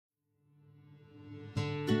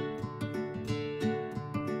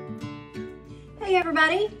Hey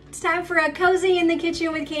everybody, it's time for a Cozy in the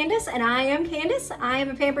Kitchen with Candace, and I am Candace. I am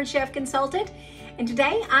a Pampered Chef Consultant, and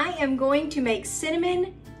today I am going to make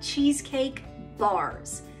cinnamon cheesecake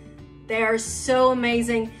bars. They are so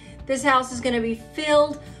amazing. This house is going to be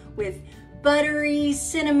filled with buttery,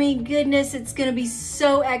 cinnamon goodness. It's going to be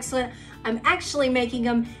so excellent. I'm actually making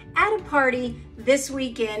them at a party this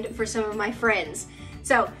weekend for some of my friends.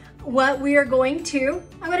 So what we are going to,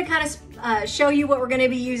 I'm going to kind of show you what we're going to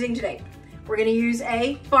be using today. We're going to use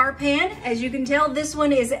a bar pan. As you can tell, this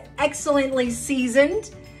one is excellently seasoned.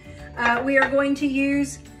 We are going to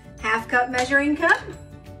use half cup measuring cup,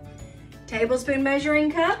 tablespoon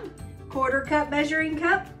measuring cup, quarter cup measuring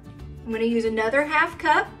cup. I'm going to use another half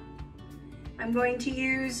cup. I'm going to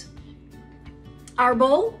use our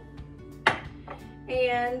bowl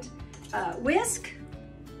and whisk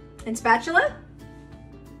and spatula.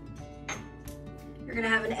 You're going to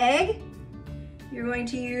have an egg. You're going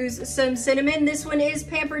to use some cinnamon. This one is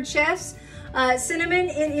Pampered Chef's cinnamon.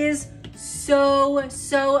 It is so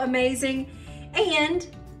amazing. And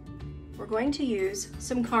we're going to use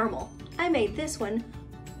some caramel. I made this one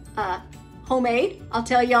homemade. I'll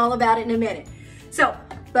tell you all about it in a minute. So,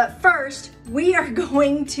 but first we are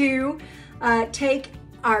going to take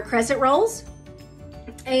our crescent rolls,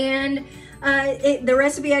 and the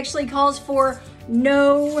recipe actually calls for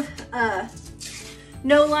no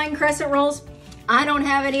line crescent rolls. I don't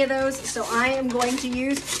have any of those, so I am going to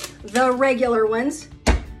use the regular ones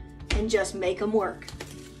and just make them work.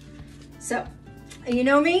 So, you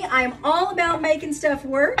know me, I'm all about making stuff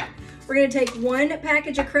work. We're gonna take one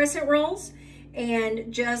package of crescent rolls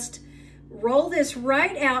and just roll this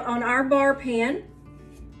right out on our bar pan.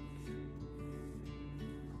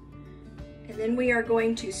 And then we are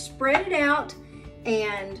going to spread it out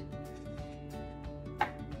and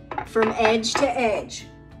from edge to edge.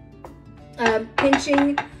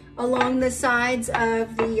 Pinching along the sides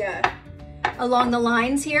of along the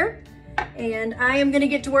lines here. And I am gonna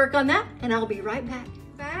get to work on that, and I'll be right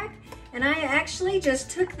back. And I actually just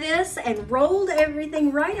took this and rolled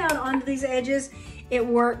everything right out onto these edges. It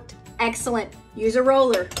worked excellent. Use a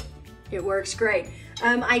roller. It works great.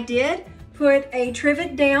 I did put a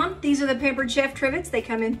trivet down. These are the Pampered Chef trivets. They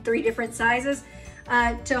come in 3 different sizes.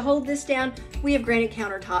 To hold this down, we have granite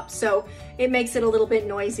countertops, so it makes it a little bit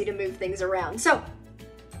noisy to move things around. So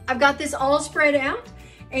I've got this all spread out,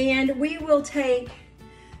 and we will take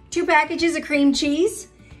 2 packages of cream cheese,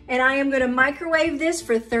 and I am going to microwave this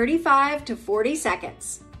for 35 to 40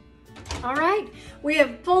 seconds. All right, we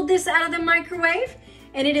have pulled this out of the microwave,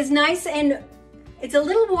 and it is nice, and it's a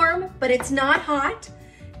little warm, but it's not hot.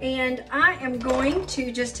 And I am going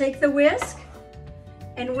to just take the whisk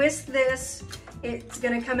and whisk this. It's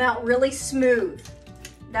gonna come out really smooth.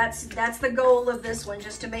 That's the goal of this one,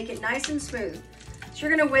 just to make it nice and smooth. So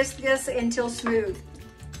you're gonna whisk this until smooth.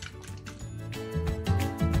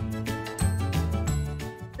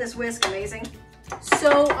 This whisk, amazing.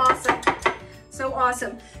 So awesome, so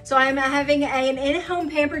awesome. So I'm having an in-home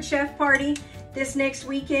Pampered Chef party this next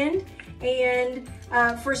weekend, and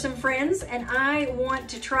for some friends, and I want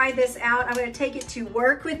to try this out. I'm gonna take it to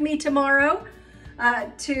work with me tomorrow.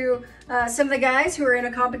 To some of the guys who are in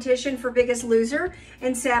a competition for Biggest Loser,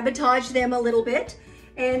 and sabotage them a little bit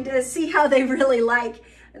and see how they really like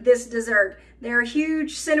this dessert. They're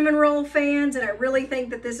huge cinnamon roll fans, and I really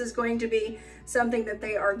think that this is going to be something that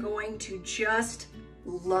they are going to just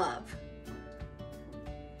love.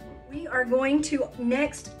 We are going to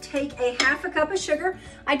next take a half a cup of sugar.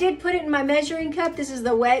 I did put it in my measuring cup. This is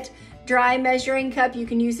the wet, dry measuring cup. You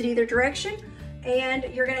can use it either direction. And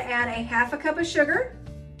you're gonna add a half a cup of sugar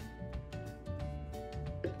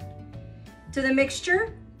to the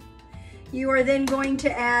mixture. You are then going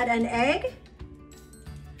to add an egg.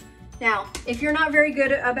 Now, if you're not very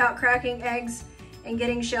good about cracking eggs and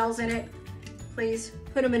getting shells in it, please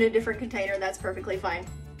put them in a different container. That's perfectly fine.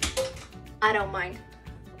 I don't mind.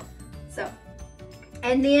 So,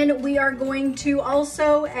 and then we are going to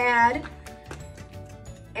also add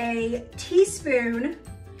a teaspoon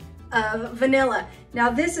of vanilla. Now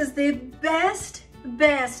this is the best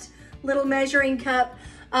little measuring cup.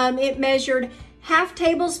 It measured half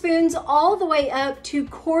tablespoons all the way up to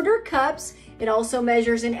quarter cups. It also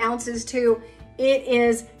measures in ounces too. It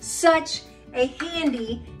is such a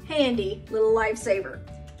handy little lifesaver.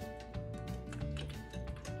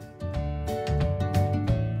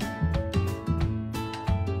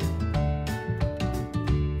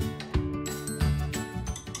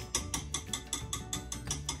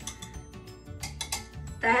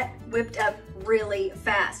 That whipped up really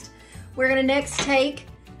fast. We're gonna next take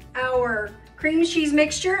our cream cheese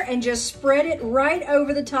mixture and just spread it right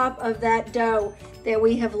over the top of that dough that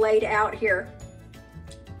we have laid out here.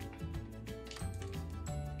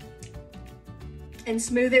 and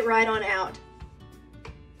smooth it right on out.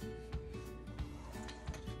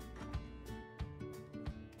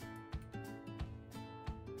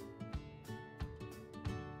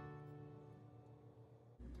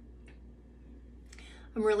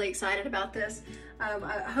 I'm really excited about this.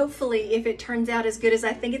 Hopefully, if it turns out as good as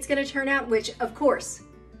I think it's going to turn out, which of course,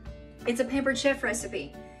 it's a Pampered Chef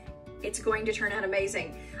recipe, it's going to turn out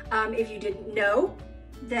amazing. If you didn't know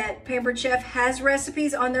that Pampered Chef has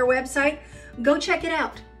recipes on their website, go check it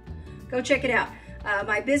out. Go check it out.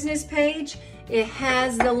 My business page, it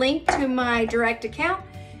has the link to my direct account,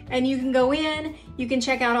 and you can go in, you can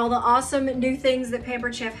check out all the awesome new things that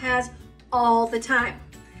Pampered Chef has all the time.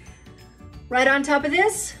 Right on top of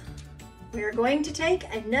this, we're going to take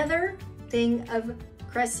another thing of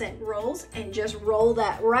crescent rolls and just roll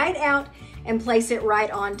that right out and place it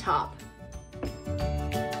right on top.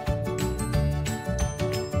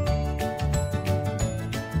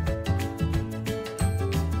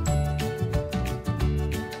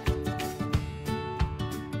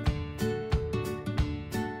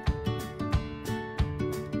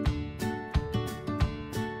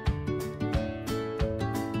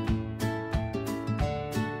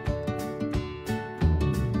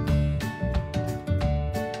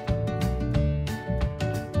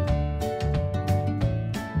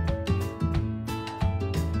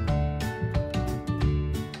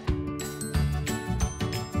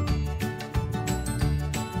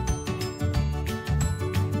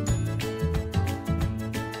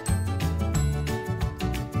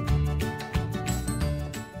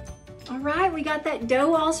 Right, we got that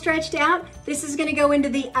dough all stretched out. This is gonna go into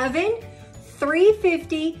the oven,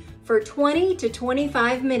 350 for 20 to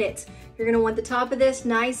 25 minutes. You're gonna want the top of this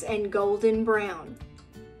nice and golden brown.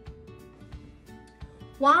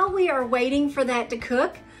 While we are waiting for that to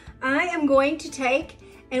cook, I am going to take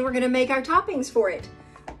and we're gonna make our toppings for it.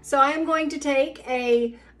 So I am going to take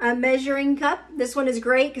a measuring cup. This one is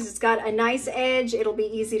great because it's got a nice edge. It'll be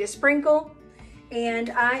easy to sprinkle.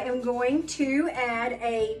 And I am going to add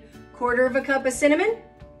a 1/4 cup of cinnamon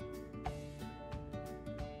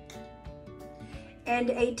and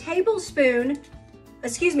a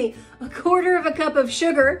 1/4 cup of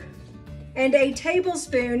sugar and a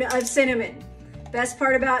tablespoon of cinnamon. Best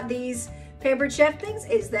part about these Pampered Chef things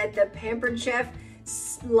is that the Pampered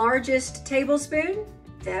Chef's largest tablespoon,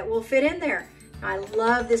 that will fit in there. I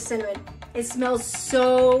love this cinnamon. It smells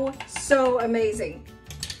so, so amazing.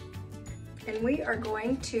 And we are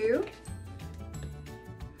going to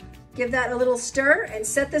give that a little stir and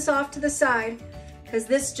set this off to the side because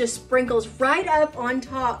this just sprinkles right up on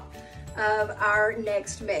top of our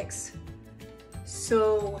next mix.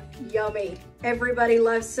 So yummy. Everybody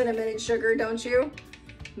loves cinnamon and sugar, don't you?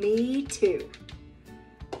 Me too.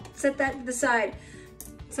 Set that to the side.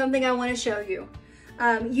 Something I want to show you.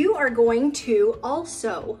 You are going to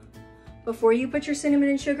also, before you put your cinnamon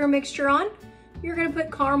and sugar mixture on, you're going to put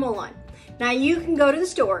caramel on. Now you can go to the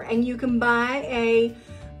store and you can buy a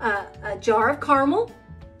jar of caramel,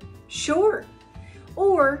 sure.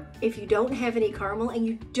 Or if you don't have any caramel and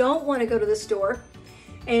you don't want to go to the store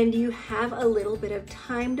and you have a little bit of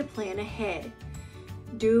time to plan ahead,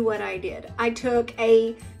 do what I did. I took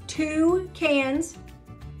 2 cans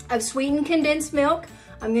of sweetened condensed milk.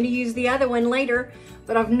 I'm going to use the other one later,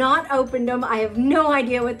 but I've not opened them. I have no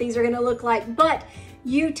idea what these are going to look like, but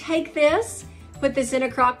you take this, put this in a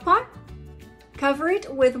crock pot, cover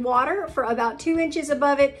it with water for about 2 inches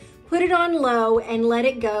above it, put it on low and let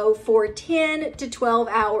it go for 10 to 12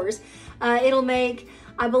 hours. It'll make,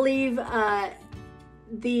 I believe,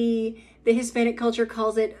 the Hispanic culture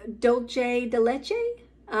calls it dulce de leche,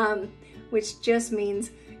 which just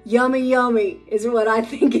means yummy, yummy is what I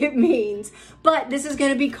think it means. But this is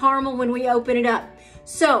gonna be caramel when we open it up.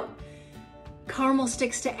 So, caramel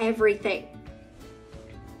sticks to everything.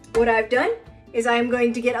 What I've done is I'm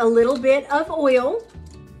going to get a little bit of oil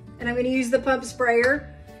and I'm going to use the pump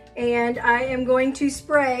sprayer and I am going to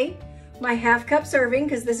spray my 1/2 cup serving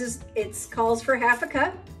because it calls for 1/2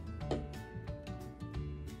 cup. And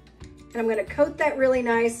I'm going to coat that really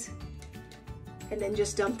nice and then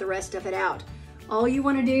just dump the rest of it out. All you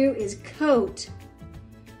want to do is coat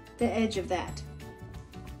the edge of that.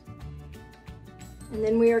 And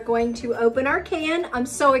then we are going to open our can. I'm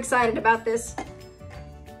so excited about this.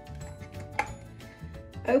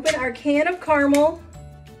 Open our can of caramel.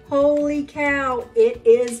 Holy cow, it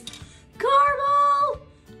is caramel!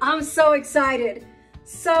 I'm so excited.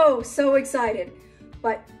 So, so excited.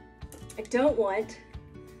 But I don't want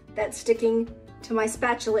that sticking to my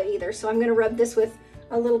spatula either. So I'm gonna rub this with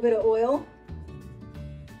a little bit of oil.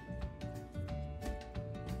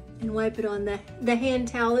 And wipe it on the hand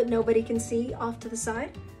towel that nobody can see off to the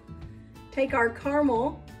side. take our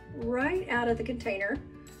caramel right out of the container.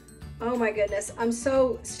 Oh my goodness, I'm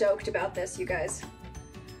so stoked about this, you guys.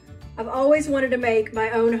 I've always wanted to make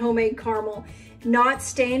my own homemade caramel, not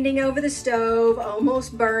standing over the stove,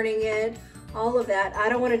 almost burning it, all of that. I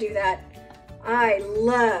don't want to do that. I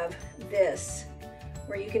love this,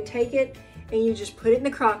 where you can take it and you just put it in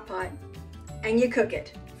the crock pot and you cook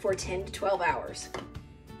it for 10 to 12 hours.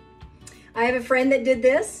 I have a friend that did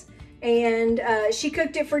this, and she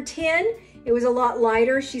cooked it for 10. It was a lot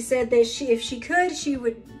lighter. She said that if she could, she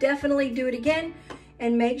would definitely do it again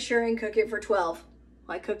and make sure and cook it for 12.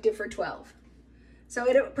 Well, I cooked it for 12. So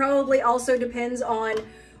it probably also depends on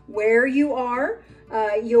where you are,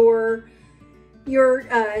 the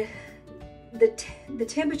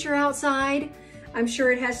temperature outside. I'm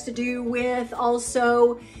sure it has to do with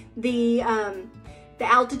also the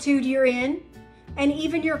altitude you're in, and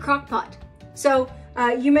even your crock pot. So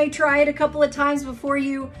you may try it a couple of times before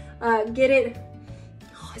you get it.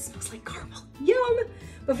 Oh, it smells like caramel. Yum!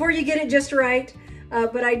 Before you get it just right.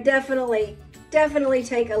 But I definitely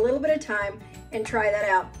take a little bit of time and try that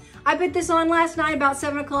out. I put this on last night about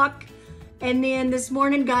 7 o'clock, and then this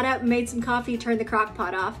morning got up, made some coffee, turned the crock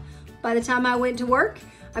pot off. By the time I went to work,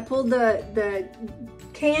 I pulled the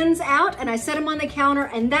cans out and I set them on the counter,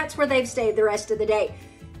 and that's where they've stayed the rest of the day.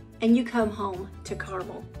 And you come home to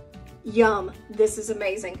caramel. Yum, this is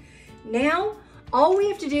amazing. Now, all we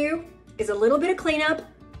have to do is a little bit of cleanup.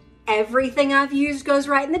 Everything I've used goes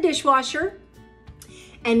right in the dishwasher,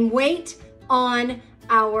 and wait on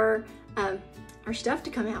our stuff to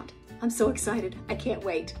come out. I'm so excited. I can't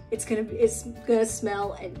wait. It's gonna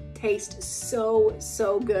smell and taste so,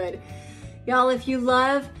 so good. Y'all, if you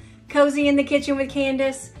love Cozy in the Kitchen with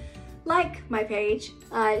Candace, like my page,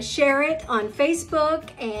 share it on Facebook,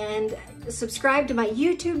 and subscribe to my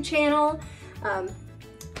YouTube channel.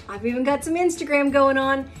 I've even got some Instagram going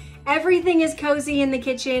on. Everything is Cozy in the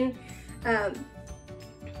Kitchen.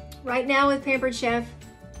 Right now with Pampered Chef,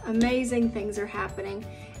 amazing things are happening,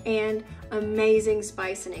 and amazing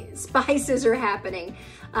spices are happening.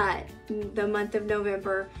 The month of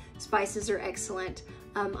November, spices are excellent.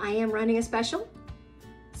 I am running a special.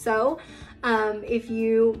 So if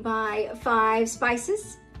you buy 5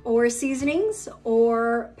 spices or seasonings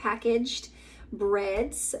or packaged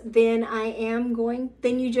breads, then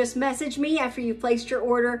then you just message me after you've placed your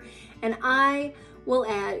order, and I will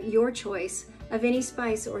add your choice of any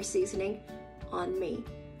spice or seasoning on me.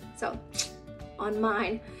 So, on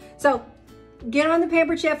mine. So, get on the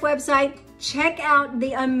Pampered Chef website, check out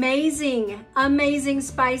the amazing, amazing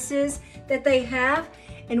spices that they have,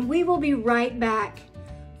 and we will be right back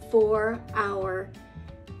for our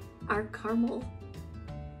caramel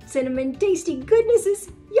cinnamon tasty goodnesses.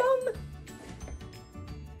 Yum!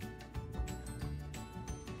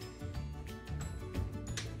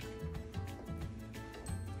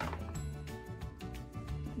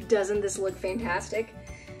 Doesn't this look fantastic?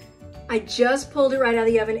 I just pulled it right out of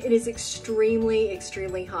the oven. It is extremely,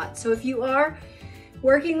 extremely hot. So if you are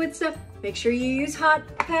working with stuff, make sure you use hot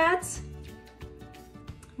pads.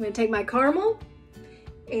 I'm gonna take my caramel,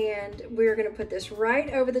 and we're gonna put this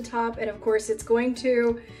right over the top, and of course it's going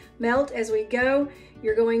to melt as we go.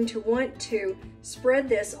 You're going to want to spread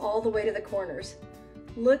this all the way to the corners.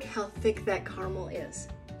 Look how thick that caramel is.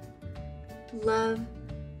 Love,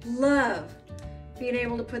 love being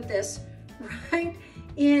able to put this right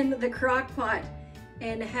in the crock pot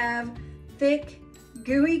and have thick,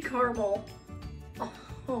 gooey caramel.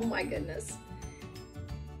 Oh my goodness.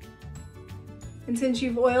 And since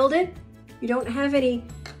you've oiled it, you don't have a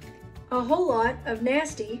whole lot of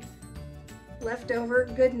nasty leftover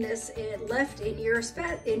goodness left in your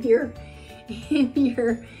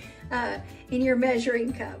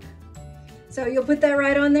measuring cup. So you'll put that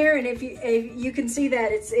right on there, and if you can see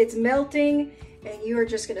that it's melting, and you are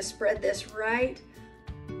just gonna spread this right.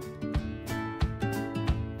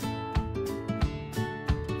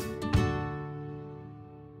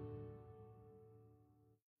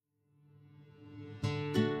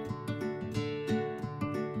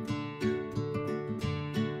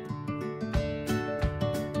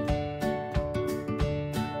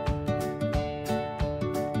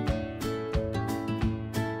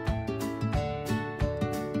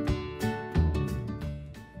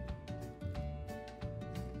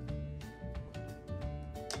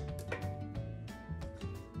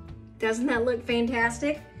 Doesn't that look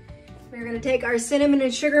fantastic? We're gonna take our cinnamon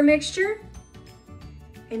and sugar mixture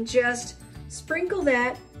and just sprinkle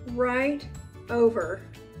that right over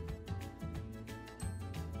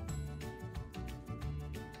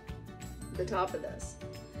the top of this.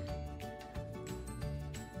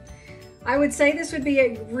 I would say this would be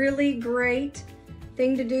a really great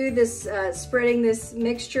thing to do, this spreading this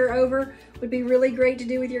mixture over would be really great to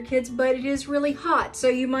do with your kids, but it is really hot. So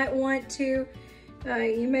you might want to,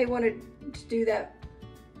 do that.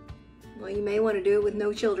 Well, you may want to do it with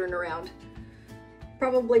no children around.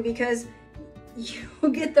 Probably because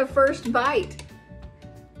you'll get the first bite.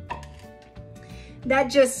 That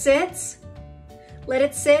just sits. Let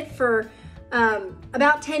it sit for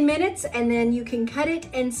about 10 minutes and then you can cut it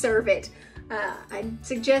and serve it. I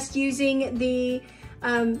suggest using the,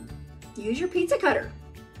 use your pizza cutter.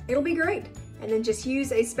 It'll be great. And then just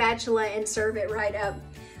use a spatula and serve it right up.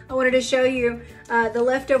 I wanted to show you the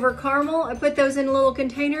leftover caramel. I put those in little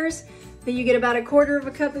containers. Then you get about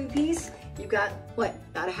 1/4 cup apiece. You've got, what,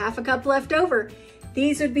 about 1/2 cup left over.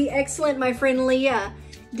 These would be excellent. My friend Leah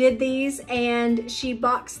did these and she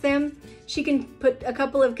boxed them. She can put a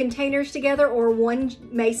couple of containers together or one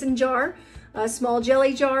mason jar, a small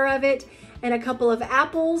jelly jar of it, and a couple of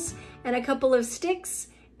apples and a couple of sticks,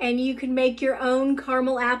 and you can make your own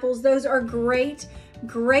caramel apples. Those are great,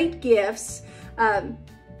 great gifts.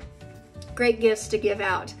 Great gifts to give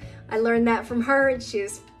out. I learned that from her and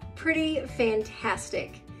she's pretty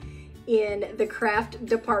fantastic in the craft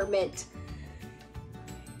department.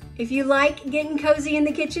 If you like getting cozy in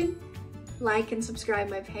the kitchen, like and subscribe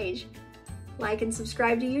my page. Like and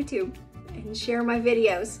subscribe to YouTube and share my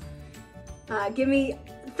videos. Give me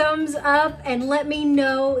thumbs up and let me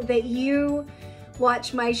know that you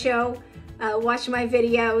watch my show, watch my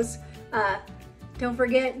videos. Don't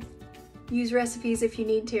forget, use recipes if you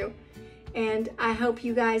need to. And I hope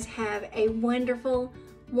you guys have a wonderful,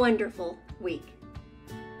 wonderful week.